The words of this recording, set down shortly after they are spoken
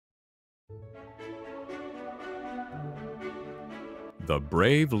The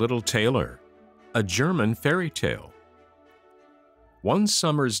Brave Little Tailor, a German fairy tale. One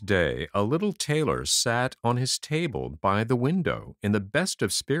summer's day, a little tailor sat on his table by the window in the best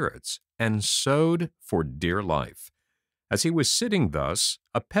of spirits and sewed for dear life. As he was sitting thus,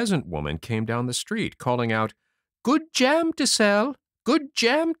 a peasant woman came down the street, calling out, "Good jam to sell! Good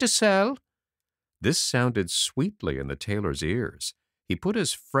jam to sell!" This sounded sweetly in the tailor's ears. He put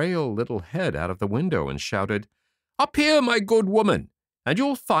his frail little head out of the window and shouted, "Up here, my good woman, and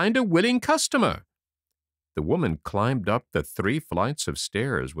you'll find a willing customer." The woman climbed up the 3 flights of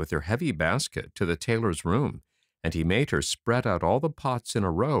stairs with her heavy basket to the tailor's room, and he made her spread out all the pots in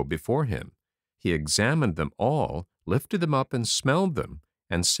a row before him. He examined them all, lifted them up and smelled them,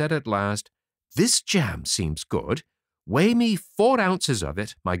 and said at last, "This jam seems good. Weigh me 4 ounces of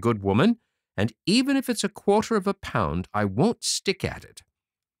it, my good woman, and even if it's 1/4 of a pound, I won't stick at it."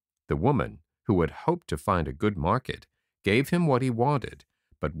 The woman, who had hoped to find a good market, gave him what he wanted,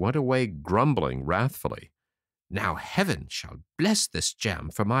 but went away grumbling wrathfully. "Now heaven shall bless this jam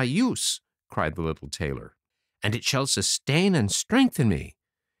for my use," cried the little tailor, "and it shall sustain and strengthen me."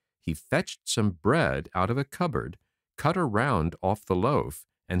 He fetched some bread out of a cupboard, cut a round off the loaf,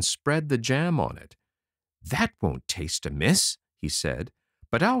 and spread the jam on it. "That won't taste amiss," he said,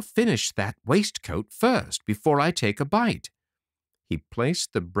 "but I'll finish that waistcoat first before I take a bite." He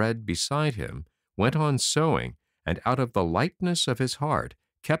placed the bread beside him, went on sewing, and out of the lightness of his heart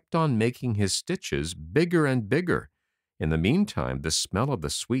kept on making his stitches bigger and bigger. In the meantime, the smell of the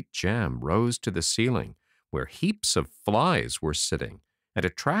sweet jam rose to the ceiling, where heaps of flies were sitting, and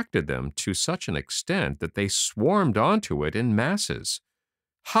attracted them to such an extent that they swarmed onto it in masses.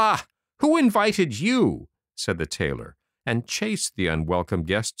 "Ha! Who invited you?" said the tailor, and chased the unwelcome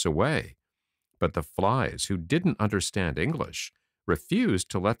guests away. But the flies, who didn't understand English, refused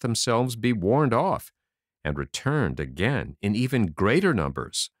to let themselves be warned off, and returned again in even greater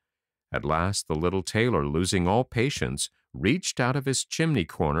numbers. At last the little tailor, losing all patience, reached out of his chimney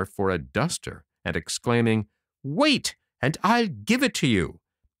corner for a duster, and exclaiming, "Wait, and I'll give it to you,"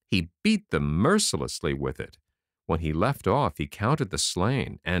 he beat them mercilessly with it. When he left off, he counted the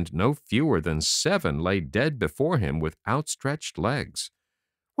slain, and no fewer than 7 lay dead before him with outstretched legs.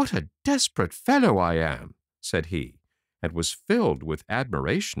 "What a desperate fellow I am," said he, and was filled with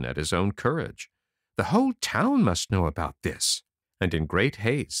admiration at his own courage. "The whole town must know about this." And in great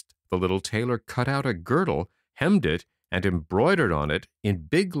haste, the little tailor cut out a girdle, hemmed it, and embroidered on it, in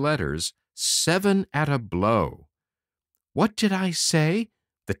big letters, 7 at a blow. "What did I say?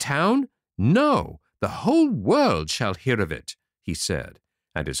 The town? No, the whole world shall hear of it," he said,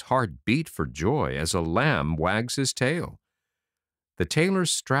 and his heart beat for joy as a lamb wags his tail. The tailor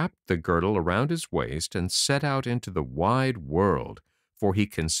strapped the girdle around his waist and set out into the wide world, for he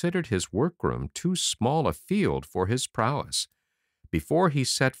considered his workroom too small a field for his prowess. Before he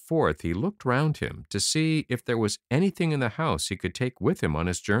set forth, he looked round him to see if there was anything in the house he could take with him on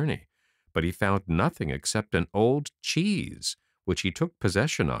his journey, but he found nothing except an old cheese, which he took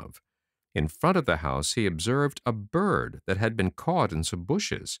possession of. In front of the house he observed a bird that had been caught in some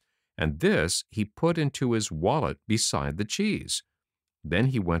bushes, and this he put into his wallet beside the cheese. Then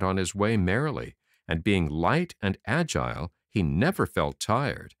he went on his way merrily, and being light and agile, he never felt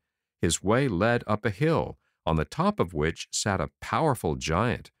tired. His way led up a hill, on the top of which sat a powerful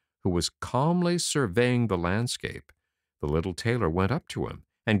giant, who was calmly surveying the landscape. The little tailor went up to him,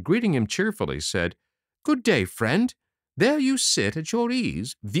 and greeting him cheerfully, said, "Good day, friend. There you sit at your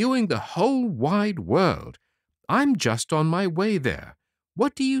ease, viewing the whole wide world. I'm just on my way there.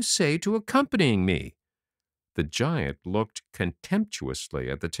 What do you say to accompanying me?" The giant looked contemptuously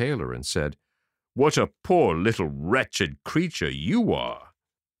at the tailor and said, "What a poor little wretched creature you are!"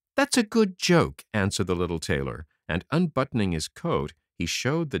 "That's a good joke," answered the little tailor, and unbuttoning his coat, he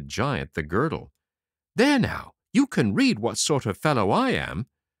showed the giant the girdle. "There now, you can read what sort of fellow I am."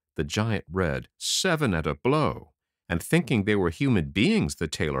 The giant read 7 at a blow, and thinking they were human beings the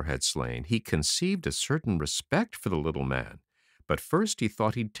tailor had slain, he conceived a certain respect for the little man. But first he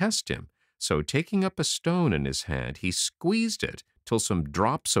thought he'd test him, so taking up a stone in his hand, he squeezed it till some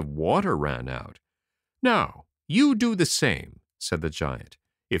drops of water ran out. "Now, you do the same," said the giant,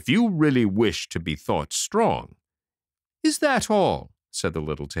 "if you really wish to be thought strong." "Is that all?" said the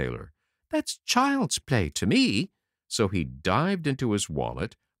little tailor. "That's child's play to me." So he dived into his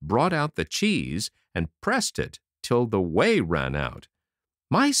wallet, brought out the cheese, and pressed it till the whey ran out.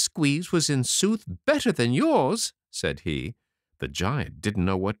 "My squeeze was in sooth better than yours," said he. The giant didn't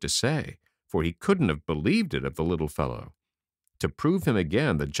know what to say, for he couldn't have believed it of the little fellow. To prove him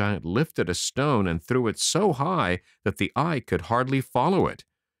again, the giant lifted a stone and threw it so high that the eye could hardly follow it.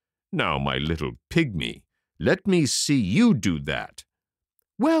 Now, my little pygmy, let me see you do that."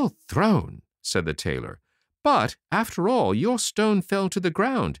 "Well thrown," said the tailor. "But, after all, your stone fell to the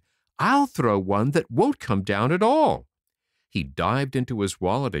ground. I'll throw one that won't come down at all." He dived into his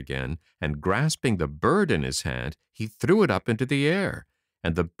wallet again, and grasping the bird in his hand, he threw it up into the air.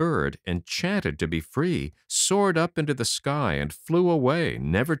 And the bird, enchanted to be free, soared up into the sky and flew away,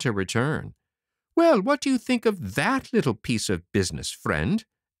 never to return. "Well, what do you think of that little piece of business, friend?"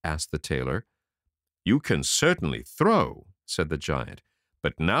 asked the tailor. "You can certainly throw," said the giant,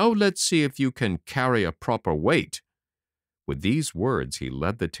 "but now let's see if you can carry a proper weight." With these words he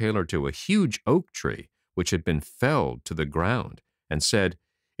led the tailor to a huge oak tree, which had been felled to the ground, and said,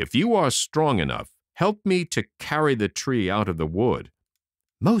 "If you are strong enough, help me to carry the tree out of the wood."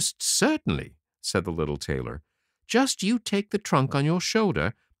 "Most certainly," said the little tailor. "Just you take the trunk on your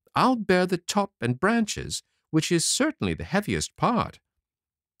shoulder. I'll bear the top and branches, which is certainly the heaviest part."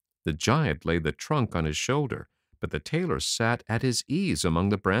 The giant laid the trunk on his shoulder, but the tailor sat at his ease among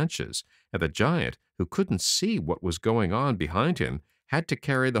the branches, and the giant, who couldn't see what was going on behind him, had to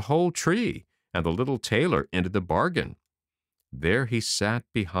carry the whole tree, and the little tailor into the bargain. There he sat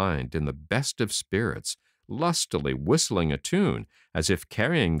behind in the best of spirits, lustily whistling a tune, as if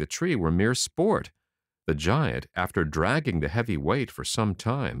carrying the tree were mere sport. The giant, after dragging the heavy weight for some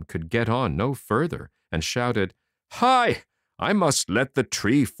time, could get on no further, and shouted, "Hi! I must let the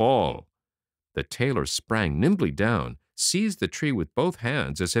tree fall." The tailor sprang nimbly down, seized the tree with both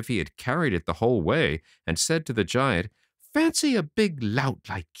hands as if he had carried it the whole way, and said to the giant, "Fancy a big lout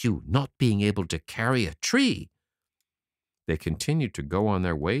like you not being able to carry a tree." They continued to go on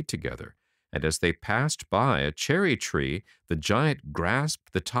their way together, and as they passed by a cherry tree, the giant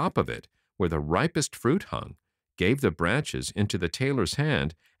grasped the top of it, where the ripest fruit hung, gave the branches into the tailor's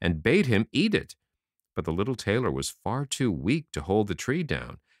hand, and bade him eat it. But the little tailor was far too weak to hold the tree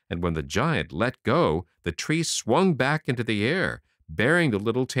down, and when the giant let go, the tree swung back into the air, bearing the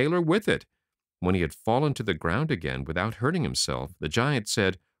little tailor with it. When he had fallen to the ground again without hurting himself, the giant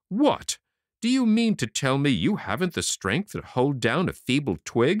said, "What? Do you mean to tell me you haven't the strength to hold down a feeble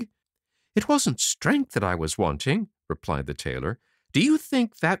twig?" "It wasn't strength that I was wanting," replied the tailor. "Do you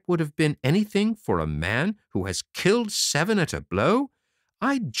think that would have been anything for a man who has killed 7 at a blow?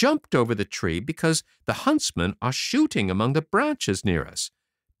 I jumped over the tree because the huntsmen are shooting among the branches near us.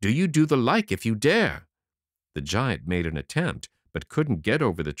 Do you do the like if you dare." The giant made an attempt, but couldn't get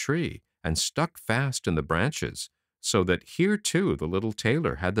over the tree, and stuck fast in the branches, so that here too the little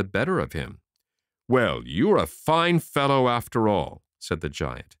tailor had the better of him. "Well, you're a fine fellow after all," said the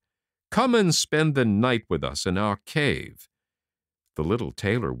giant. "Come and spend the night with us in our cave." The little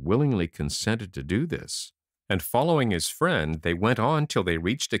tailor willingly consented to do this, and following his friend, they went on till they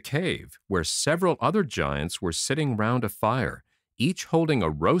reached a cave, where several other giants were sitting round a fire, each holding a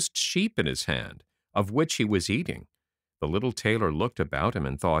roast sheep in his hand, of which he was eating. The little tailor looked about him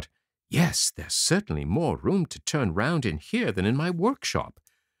and thought, "Yes, there's certainly more room to turn round in here than in my workshop."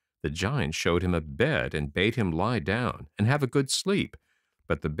 The giant showed him a bed and bade him lie down and have a good sleep,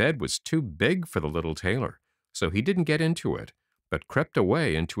 but the bed was too big for the little tailor, so he didn't get into it, but crept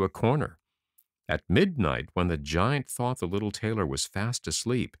away into a corner. At midnight, when the giant thought the little tailor was fast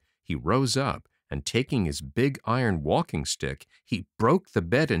asleep, he rose up, and taking his big iron walking stick, he broke the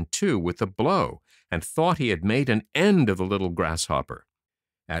bed in two with a blow, and thought he had made an end of the little grasshopper.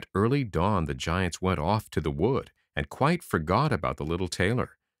 At early dawn the giants went off to the wood, and quite forgot about the little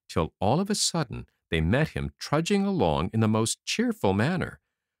tailor, till all of a sudden they met him trudging along in the most cheerful manner.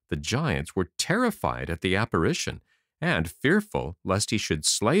 The giants were terrified at the apparition, and, fearful lest he should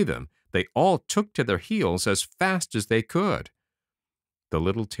slay them, they all took to their heels as fast as they could. The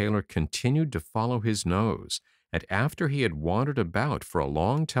little tailor continued to follow his nose, and after he had wandered about for a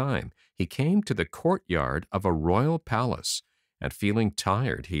long time, he came to the courtyard of a royal palace, and feeling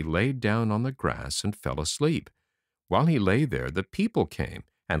tired, he laid down on the grass and fell asleep. While he lay there, the people came,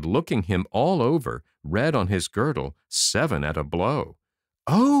 and looking him all over, read on his girdle, 7 at a blow.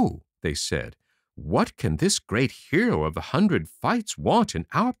 "Oh," they said, "what can this great hero of 100 fights want in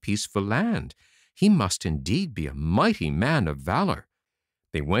our peaceful land? He must indeed be a mighty man of valor."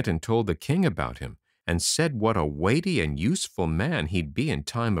 They went and told the king about him, and said what a weighty and useful man he'd be in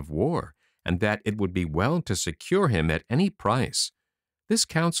time of war, and that it would be well to secure him at any price. This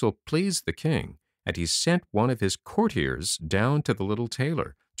counsel pleased the king, and he sent one of his courtiers down to the little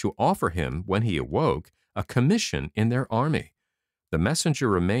tailor to offer him, when he awoke, a commission in their army. The messenger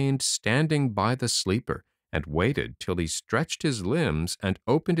remained standing by the sleeper, and waited till he stretched his limbs and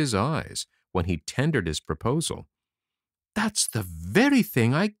opened his eyes, when he tendered his proposal. "That's the very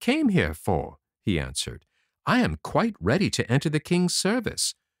thing I came here for," he answered. "I am quite ready to enter the king's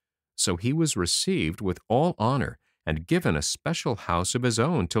service." so he was received with all honor and given a special house of his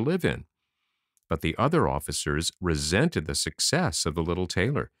own to live in. But the other officers resented the success of the little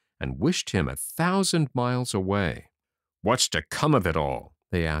tailor and wished him 1,000 miles away. "What's to come of it all?"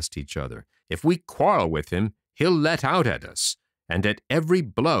 they asked each other. "If we quarrel with him, he'll let out at us, and at every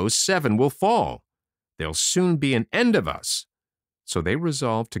blow 7 will fall. There'll soon be an end of us." So they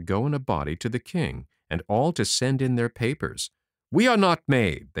resolved to go in a body to the king, and all to send in their papers. "We are not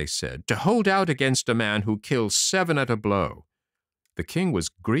made," they said, "to hold out against a man who kills 7 at a blow." The king was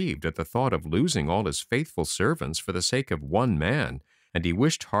grieved at the thought of losing all his faithful servants for the sake of one man, and he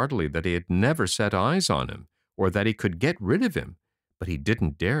wished heartily that he had never set eyes on him, or that he could get rid of him. But he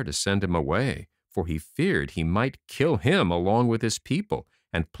didn't dare to send him away, for he feared he might kill him along with his people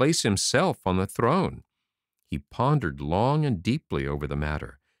and place himself on the throne. He pondered long and deeply over the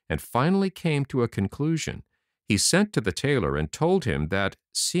matter, and finally came to a conclusion. He sent to the tailor and told him that,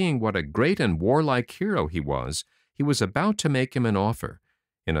 seeing what a great and warlike hero he was about to make him an offer.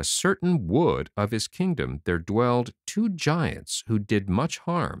 In a certain wood of his kingdom there dwelled 2 giants who did much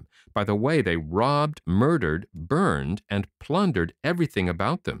harm by the way they robbed, murdered, burned, and plundered everything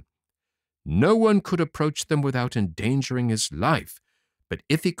about them. No one could approach them without endangering his life, but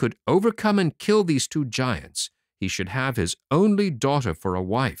if he could overcome and kill these 2 giants, he should have his only daughter for a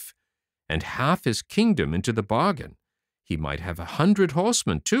wife, and half his kingdom into the bargain. He might have 100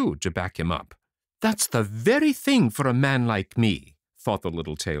 horsemen, too, to back him up. "That's the very thing for a man like me," thought the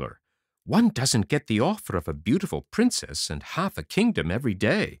little tailor. "One doesn't get the offer of a beautiful princess and half a kingdom every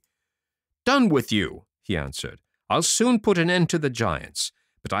day." "Done with you," he answered. "I'll soon put an end to the giants,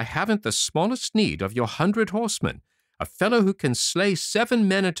 but I haven't the smallest need of your 100 horsemen. A fellow who can slay 7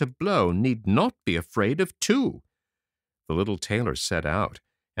 men at a blow need not be afraid of 2. The little tailor set out,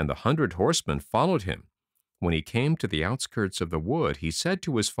 and the 100 horsemen followed him. When he came to the outskirts of the wood, he said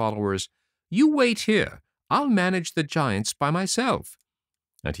to his followers, "You wait here. I'll manage the giants by myself."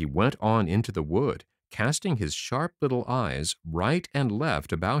 And he went on into the wood, casting his sharp little eyes right and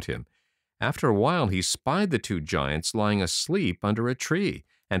left about him. After a while he spied the 2 giants lying asleep under a tree,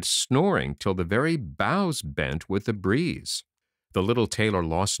 and snoring till the very boughs bent with the breeze. The little tailor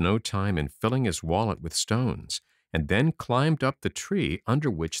lost no time in filling his wallet with stones, and then climbed up the tree under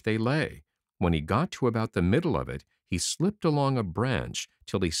which they lay. When he got to about the middle of it, he slipped along a branch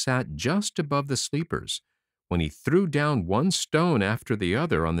till he sat just above the sleepers, when he threw down one stone after the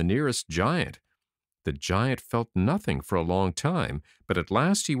other on the nearest giant. The giant felt nothing for a long time, but at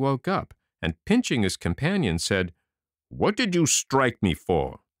last he woke up, and pinching his companion said, "What did you strike me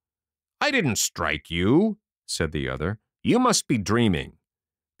for?" "I didn't strike you," said the other. "You must be dreaming."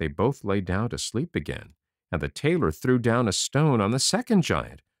 They both lay down to sleep again, and the tailor threw down a stone on the second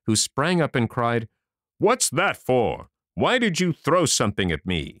giant, who sprang up and cried, "What's that for? Why did you throw something at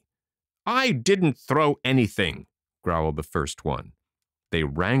me?" "I didn't throw anything," growled the first one. They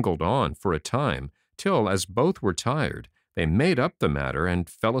wrangled on for a time, till, as both were tired, they made up the matter and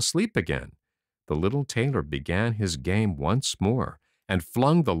fell asleep again. The little tailor began his game once more, and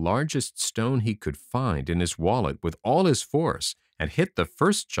flung the largest stone he could find in his wallet with all his force, and hit the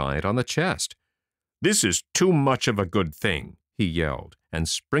first giant on the chest. "This is too much of a good thing," he yelled, and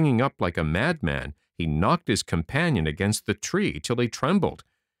springing up like a madman, he knocked his companion against the tree till he trembled.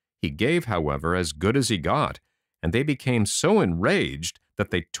 He gave, however, as good as he got, and they became so enraged that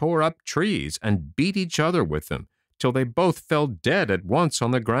they tore up trees and beat each other with them, till they both fell dead at once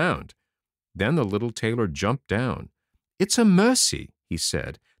on the ground. Then the little tailor jumped down. "It's a mercy," he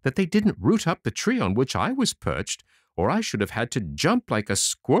said, "that they didn't root up the tree on which I was perched, or I should have had to jump like a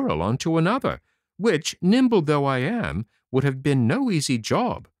squirrel onto another, which, nimble though I am, would have been no easy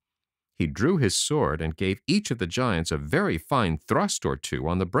job." He drew his sword and gave each of the giants a very fine thrust or 2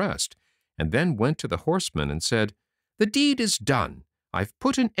 on the breast, and then went to the horsemen and said, "The deed is done. I've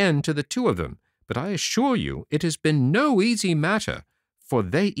put an end to the 2 of them, but I assure you it has been no easy matter, for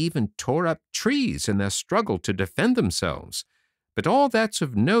they even tore up trees in their struggle to defend themselves. But all that's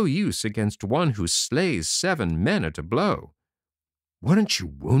of no use against one who slays 7 men at a blow." "Weren't you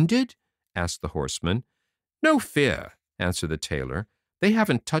wounded?" asked the horseman. "No fear," answered the tailor. "They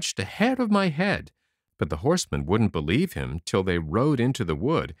haven't touched a hair of my head." But the horsemen wouldn't believe him till they rode into the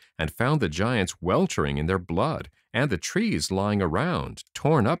wood and found the giants weltering in their blood, and the trees lying around,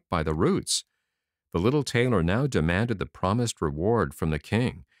 torn up by the roots. The little tailor now demanded the promised reward from the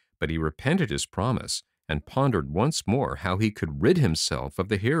king, but he repented his promise and pondered once more how he could rid himself of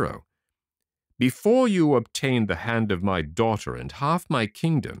the hero. "Before you obtain the hand of my daughter and half my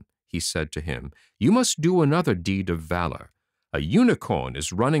kingdom," he said to him, "you must do another deed of valor. A unicorn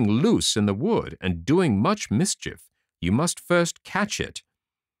is running loose in the wood and doing much mischief. You must first catch it."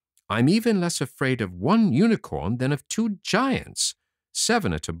 I'm even less afraid of one unicorn than of two giants.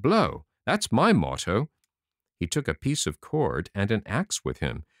 7 at a blow. That's my motto." He took a piece of cord and an axe with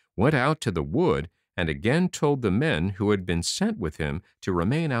him, went out to the wood, and again told the men who had been sent with him to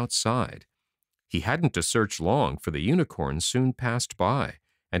remain outside. He hadn't to search long, for the unicorn soon passed by,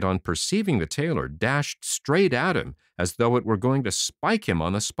 and on perceiving the tailor, dashed straight at him as though it were going to spike him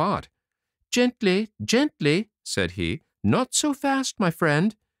on the spot. "Gently, gently," said he, "not so fast, my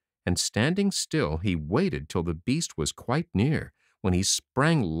friend." And standing still, he waited till the beast was quite near, when he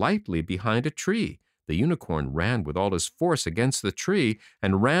sprang lightly behind a tree. The unicorn ran with all his force against the tree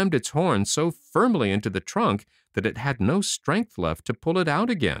and rammed its horn so firmly into the trunk that it had no strength left to pull it out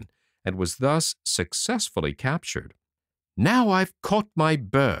again, and was thus successfully captured. "Now I've caught my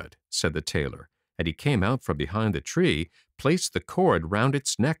bird," said the tailor, and he came out from behind the tree, placed the cord round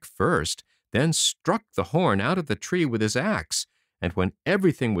its neck first, then struck the horn out of the tree with his axe, and when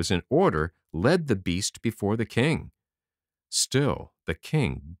everything was in order, led the beast before the king. Still, the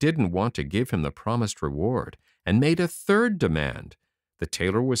king didn't want to give him the promised reward, and made a third demand. The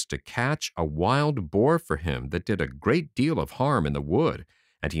tailor was to catch a wild boar for him that did a great deal of harm in the wood,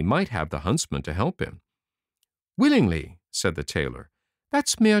 and he might have the huntsman to help him. "Willingly," said the tailor.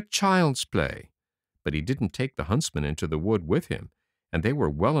 "That's mere child's play." But he didn't take the huntsman into the wood with him, and they were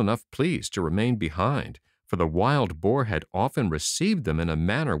well enough pleased to remain behind, for the wild boar had often received them in a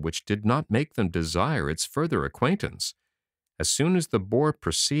manner which did not make them desire its further acquaintance. As soon as the boar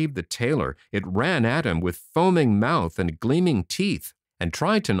perceived the tailor, it ran at him with foaming mouth and gleaming teeth, and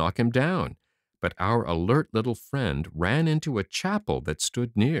tried to knock him down. But our alert little friend ran into a chapel that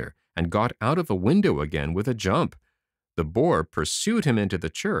stood near, and got out of a window again with a jump. The boar pursued him into the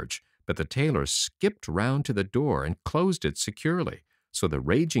church, but the tailor skipped round to the door and closed it securely, so the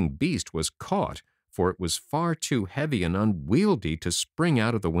raging beast was caught, for it was far too heavy and unwieldy to spring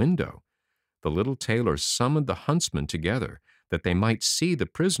out of the window. The little tailor summoned the huntsmen together, that they might see the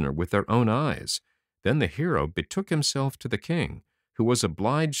prisoner with their own eyes. Then the hero betook himself to the king, who was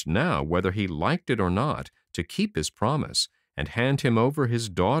obliged now, whether he liked it or not, to keep his promise, and hand him over his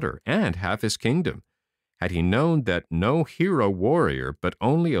daughter and half his kingdom. Had he known that no hero warrior, but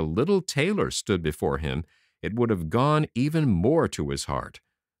only a little tailor stood before him, it would have gone even more to his heart.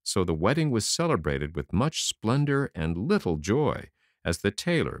 So the wedding was celebrated with much splendor and little joy, as the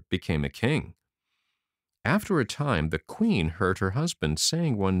tailor became a king. After a time, the queen heard her husband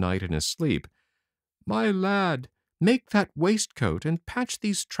saying one night in his sleep, "My lad, make that waistcoat and patch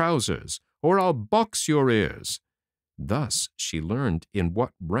these trousers, or I'll box your ears." Thus she learned in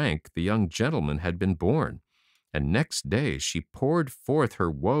what rank the young gentleman had been born, and next day she poured forth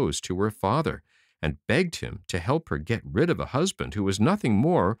her woes to her father, and begged him to help her get rid of a husband who was nothing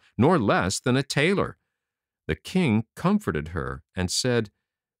more nor less than a tailor. The king comforted her and said,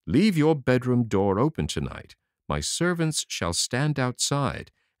 "Leave your bedroom door open tonight. My servants shall stand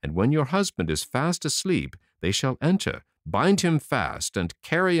outside, and when your husband is fast asleep, they shall enter, bind him fast, and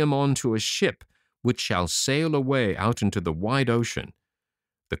carry him on to a ship, which shall sail away out into the wide ocean."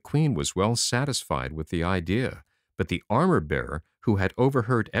 The queen was well satisfied with the idea, but the armor-bearer, who had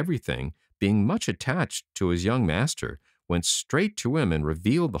overheard everything, being much attached to his young master, went straight to him and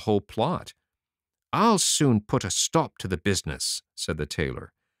revealed the whole plot. "I'll soon put a stop to the business," said the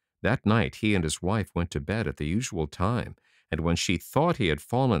tailor. That night he and his wife went to bed at the usual time, and when she thought he had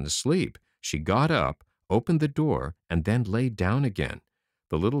fallen asleep, she got up, opened the door, and then lay down again.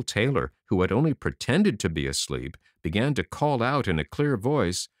 The little tailor, who had only pretended to be asleep, began to call out in a clear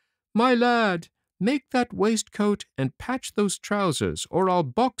voice, "My lad, make that waistcoat and patch those trousers, or I'll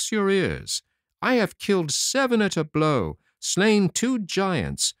box your ears. I have killed 7 at a blow, slain 2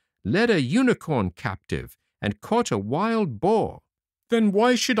 giants, led a unicorn captive, and caught a wild boar. Then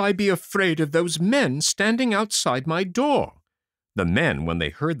why should I be afraid of those men standing outside my door?" The men, when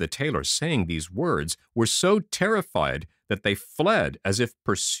they heard the tailor saying these words, were so terrified that they fled as if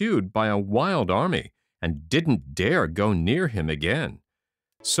pursued by a wild army, and didn't dare go near him again.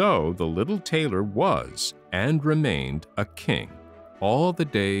 So the little tailor was and remained a king all the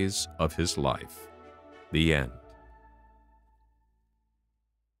days of his life. The end.